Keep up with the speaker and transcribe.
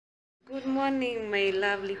morning, my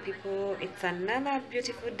lovely people. It's another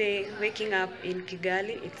beautiful day waking up in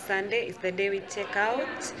Kigali. It's Sunday. It's the day we check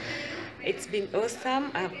out. It's been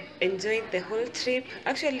awesome. I've enjoyed the whole trip.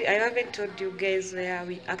 Actually, I haven't told you guys where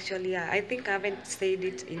we actually are. I think I haven't said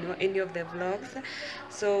it in any of the vlogs.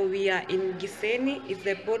 So we are in Gisenyi. It's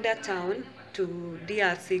the border town to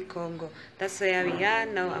DRC Congo. That's where we are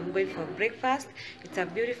now. I'm going for breakfast. It's a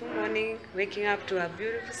beautiful morning, waking up to a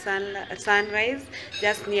beautiful sunrise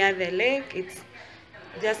just near the lake. It's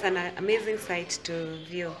just an amazing sight to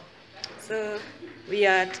view. So we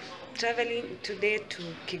are traveling today to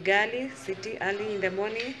Kigali city early in the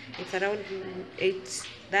morning. It's around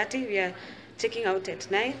 8:30. We are checking out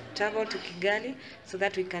at 9, travel to Kigali so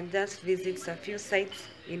that we can just visit a few sites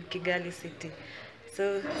in Kigali city.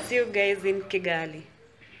 So see you guys in Kigali.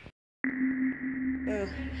 So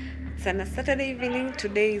it's on a Saturday evening.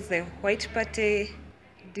 Today is a white party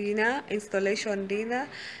dinner, installation dinner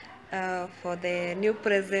for the new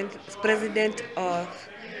president of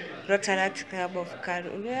Rotaract Club of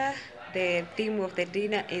Karura. The theme of the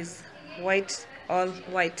dinner is white, all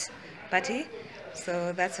white party.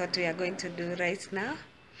 So that's what we are going to do right now.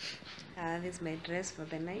 This is my dress for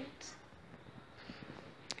the night.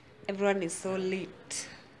 Everyone is so lit.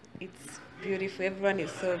 It's beautiful. Everyone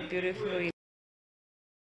is so beautiful.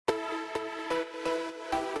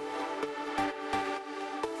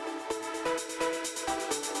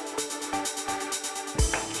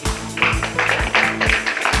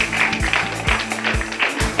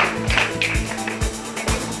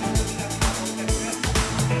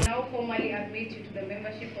 Now formally admit you to the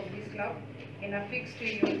membership of this club and affix to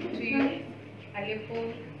you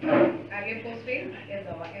Aleppo faith as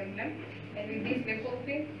our emblem. And with this Aleppo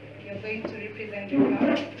faith, you're going to represent the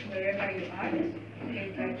club wherever you are.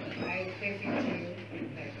 And I face it to you.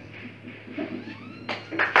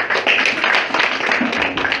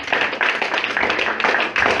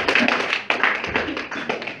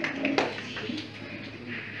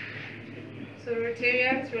 So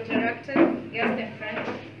Rotarians, Rotaractors, guests and friends,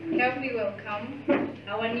 help me welcome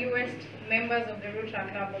our newest members of the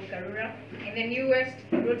Rotaract Club of Karura and the newest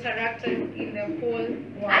Rotaractors in the whole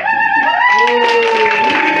world.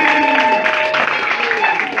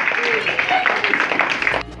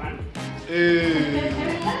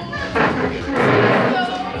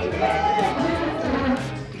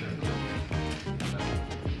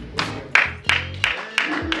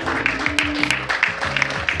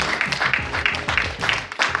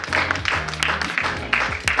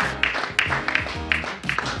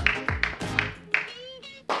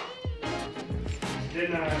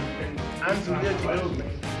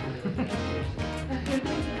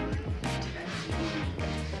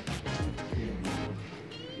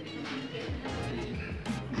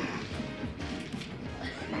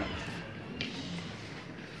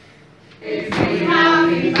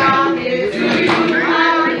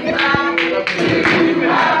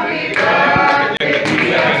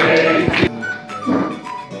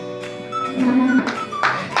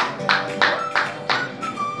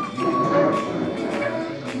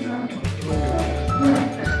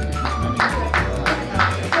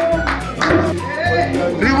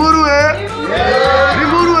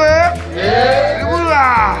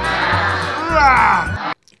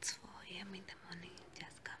 It's 4 a.m. in the morning.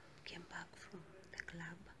 Just came back from the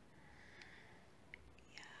club.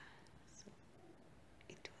 Yeah, so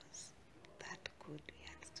it was that good. We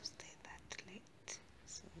had to stay that late.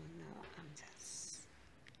 So now I'm just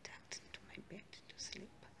tucked into my bed to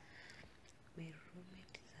sleep. My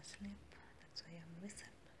roommate is asleep. That's why I'm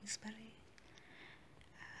whispering.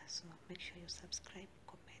 So make sure you subscribe,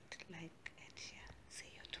 comment, like, and share.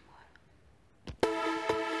 See you tomorrow.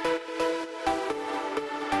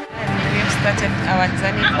 We've started our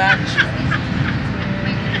journey back.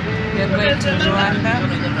 We are going to Rwanda.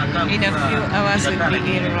 In a few hours we'll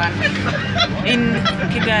be in Rwanda. In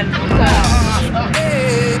Kigali.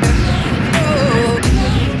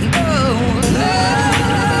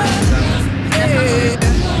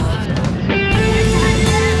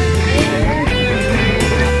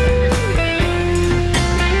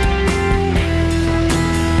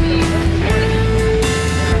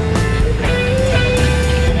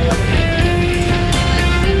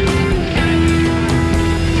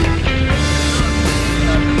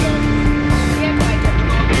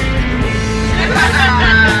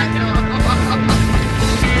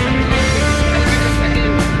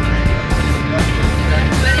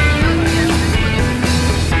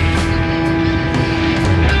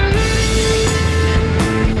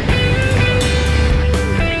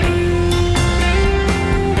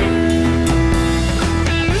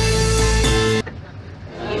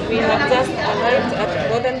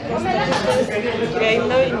 We are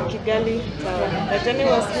now in Kigali town. The journey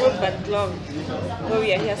was smooth but long. So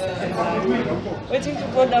we are here waiting to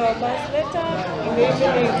board our bus later in the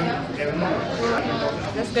evening.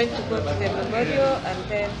 Just going to go to the memorial and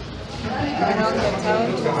then around the town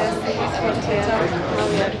to just see this hotel. Now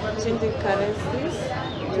we are changing currencies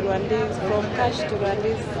to Rwandese, from cash to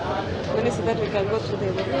Rwandese. Money so that we can go to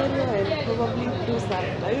the memorial and probably do a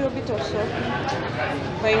little bit of shopping,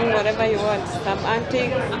 buying whatever you want, some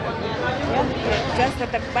antiques. Yeah, we're just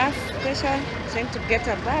at the bus station, trying to get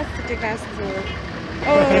a bus to take us to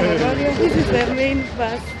memorial. This is the main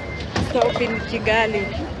bus stop in Kigali.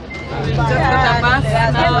 Just got a bus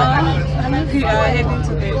now. We are heading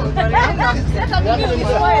to the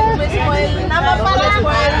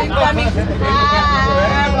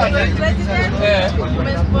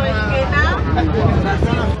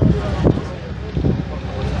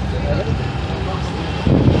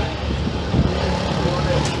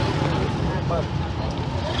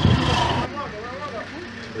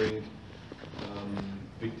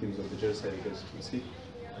victims of the genocide against Tutsi,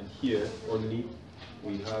 and here only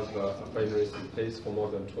we have a fine race in place for more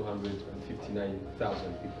than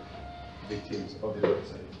 259,000 people, victims of the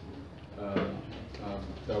genocide,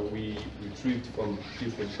 that we retrieved from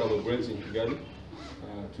different shallow graves in Kigali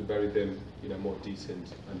to bury them in a more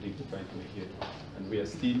decent and dignified way here. And we are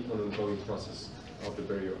still on an ongoing process of the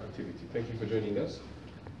burial activity. Thank you for joining us.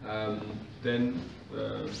 Then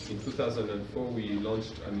in 2004 we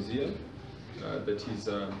launched a museum that is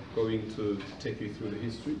going to take you through the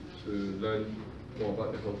history, to learn more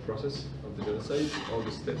about the whole process of the genocide, all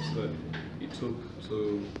the steps that it took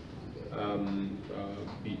to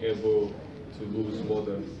be able to lose more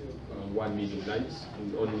than 1 million lives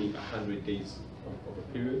in only 100 days of a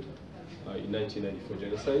period in 1994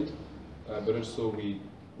 genocide. But also we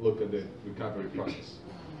look at the recovery process,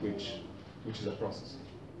 which is a process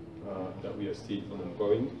that we are still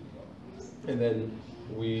ongoing. And then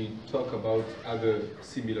we talk about other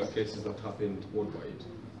similar cases that happened worldwide.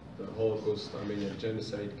 The Holocaust, Armenian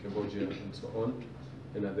genocide, Cambodia, and so on.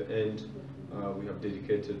 And at the end, we have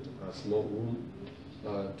dedicated a small room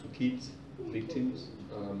to kids, victims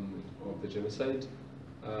of the genocide,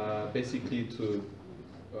 basically to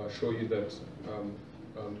show you that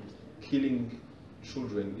killing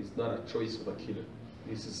children is not a choice of a killer.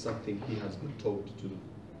 This is something he has been told to do.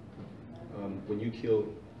 When you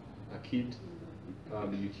kill a kid,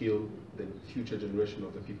 you kill the future generation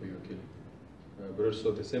of the people you're killing. But also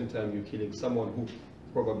at the same time, you're killing someone who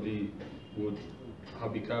probably would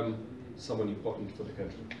have become someone important for the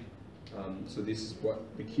country. So this is what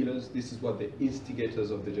the killers, this is what the instigators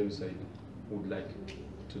of the genocide would like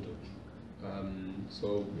to do.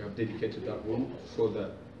 So we have dedicated that room to show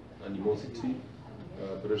that animosity,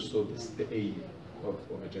 but also the aim of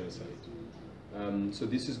a genocide. So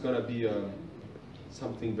this is going to be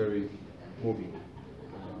something very moving,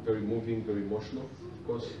 very emotional, of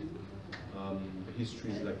course. The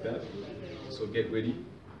history is like that, so get ready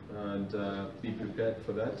and be prepared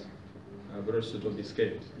for that, but also don't be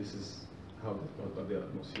scared. This is how the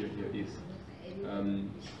atmosphere here is.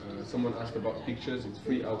 Someone asked about pictures. It's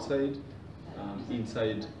free outside.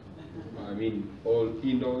 Inside, I mean all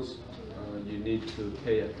indoors, you need to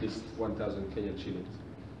pay at least 1,000 Kenyan shillings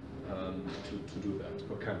to do that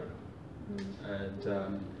for camera.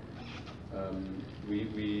 And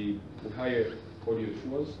we hire audio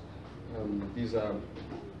tours. These are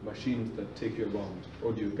machines that take you around,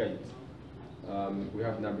 audio guides. We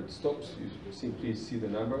have numbered stops. You simply see the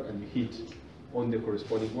number and you hit on the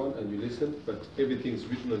corresponding one and you listen, but everything's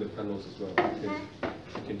written on the panels as well.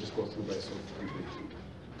 You can just go through by yourself.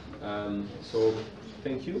 So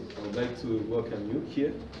thank you. I would like to welcome you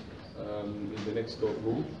here in the next door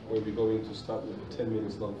room, where we're going to start with a 10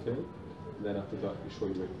 minutes long film, and then after that we show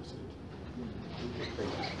you where to proceed.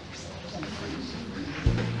 Thank you.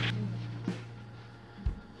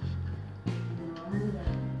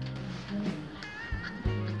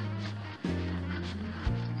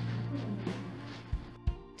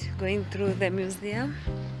 Going through the museum,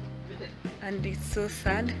 and it's so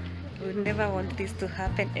sad. We never want this to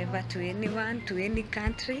happen ever to anyone, to any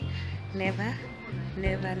country. Never,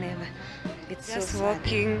 never, never. It's just so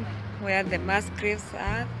walking where the mass graves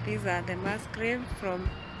are. These are the mass graves from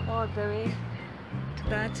all the way to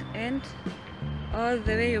that end. All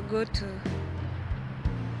the way you go to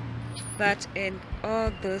that end,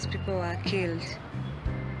 all those people were killed.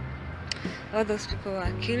 All those people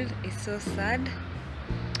were killed. It's so sad.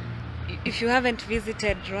 If you haven't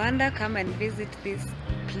visited Rwanda, come and visit this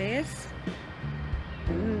place.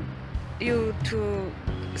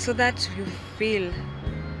 So that you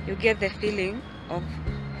get the feeling of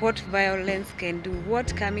what violence can do,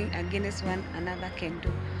 what coming against one another can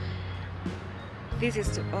do. This is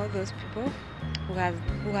to all those people who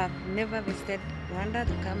have never visited Rwanda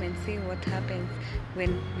to come and see what happens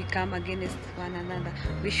when we come against one another.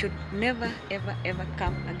 We should never ever ever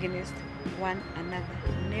come against one another.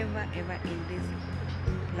 Never ever in this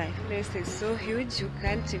life. This place is so huge, you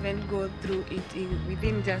can't even go through it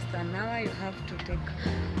within just an hour. You have to take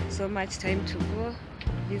so much time to go.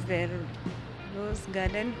 This is the rose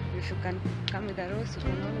garden. If you can come with a rose, you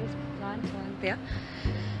can always plant one there.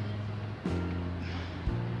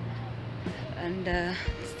 And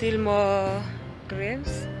still more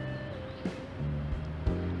graves.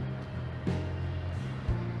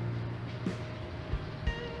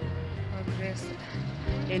 More graves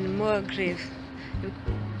and more graves.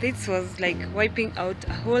 This was like wiping out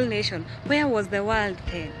a whole nation. Where was the world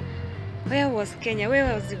then? Where was Kenya?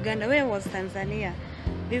 Where was Uganda? Where was Tanzania?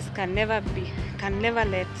 This can never be. We can never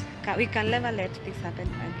let this happen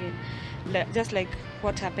again. Just like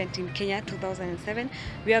what happened in Kenya 2007,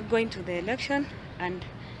 we are going to the election and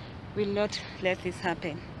will not let this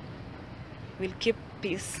happen. We'll keep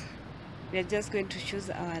peace. We are just going to choose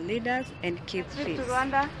our leaders and keep peace. To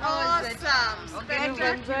Rwanda. Awesome. Okay, you've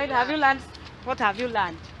enjoyed. Have you learned? What have you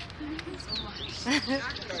learned? So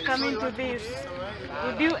much. Coming to this,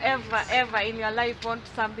 would you ever in your life want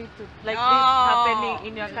something like this happening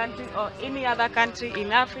in your country or any other country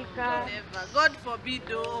in Africa? Never. God forbid,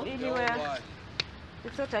 though. Anywhere.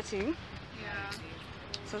 It's so touching. Yeah.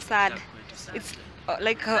 So sad. It's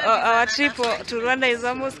like our trip to Rwanda is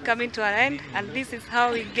almost coming to an end, and this is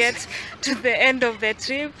how we get to the end of the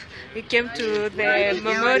trip. We came to the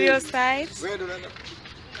memorial site.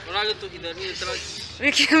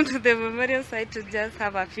 We came to the memorial site to just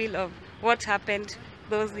have a feel of what happened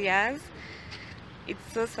those years.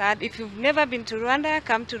 It's so sad. If you've never been to Rwanda,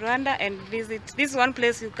 come to Rwanda and visit. This is one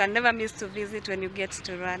place you can never miss to visit when you get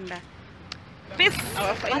to Rwanda. Peace.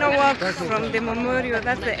 Our final walk from the memorial,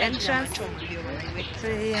 that's the entrance. So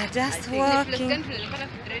we are just walking,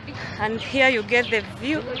 and here you get the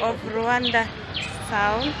view of Rwanda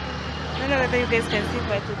Sound. I don't know whether you guys can see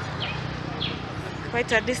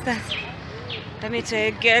quite a distance. Let me try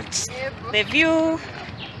to get the view.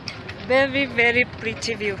 Very, very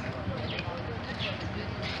pretty view.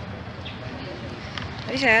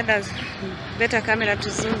 I wish I had a better camera to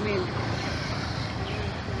zoom in.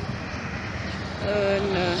 Oh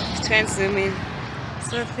no, try and zoom in.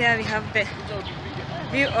 So there we have the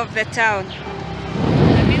view of the town.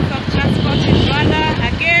 The means of transport in Rwanda,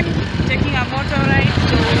 again, taking a motor ride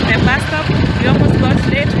to the bus stop. We almost got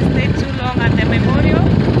late, we stayed too long at the memorial.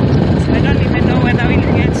 So I don't even know whether we'll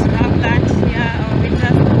get to have lunch here or we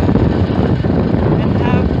just go and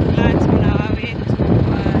have lunch on our way to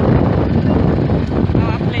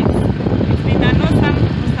our place. It's been an awesome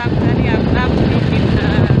journey. I've loved being in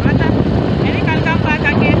Rwanda. And we can come back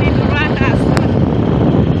again in Rwanda soon.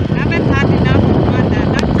 I haven't had enough of Rwanda.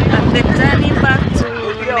 And the journey back to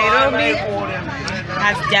Nairobi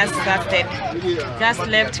has just started. Just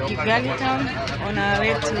left Kigali town on our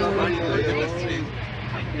way to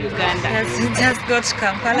Uganda. Yes, we just got to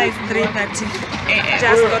Kampala. It's 3:30 a.m.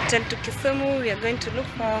 Just gotten to Kisumu. We are going to look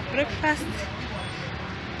for breakfast.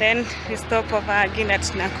 Then we stop over again at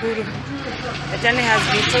Nakuru. The journey has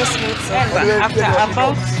been so smooth so far. After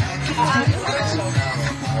about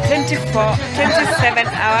 27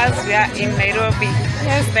 hours, we are in Nairobi.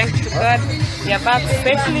 Yes, thanks to God, we are back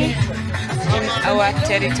safely in our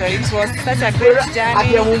territory. It was such a great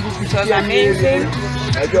journey. It was amazing.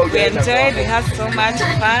 We enjoyed. We had so much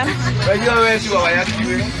fun.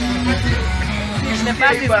 The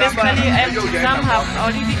bus is basically empty. Some have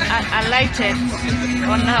already alighted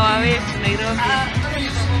on our way to Nairobi.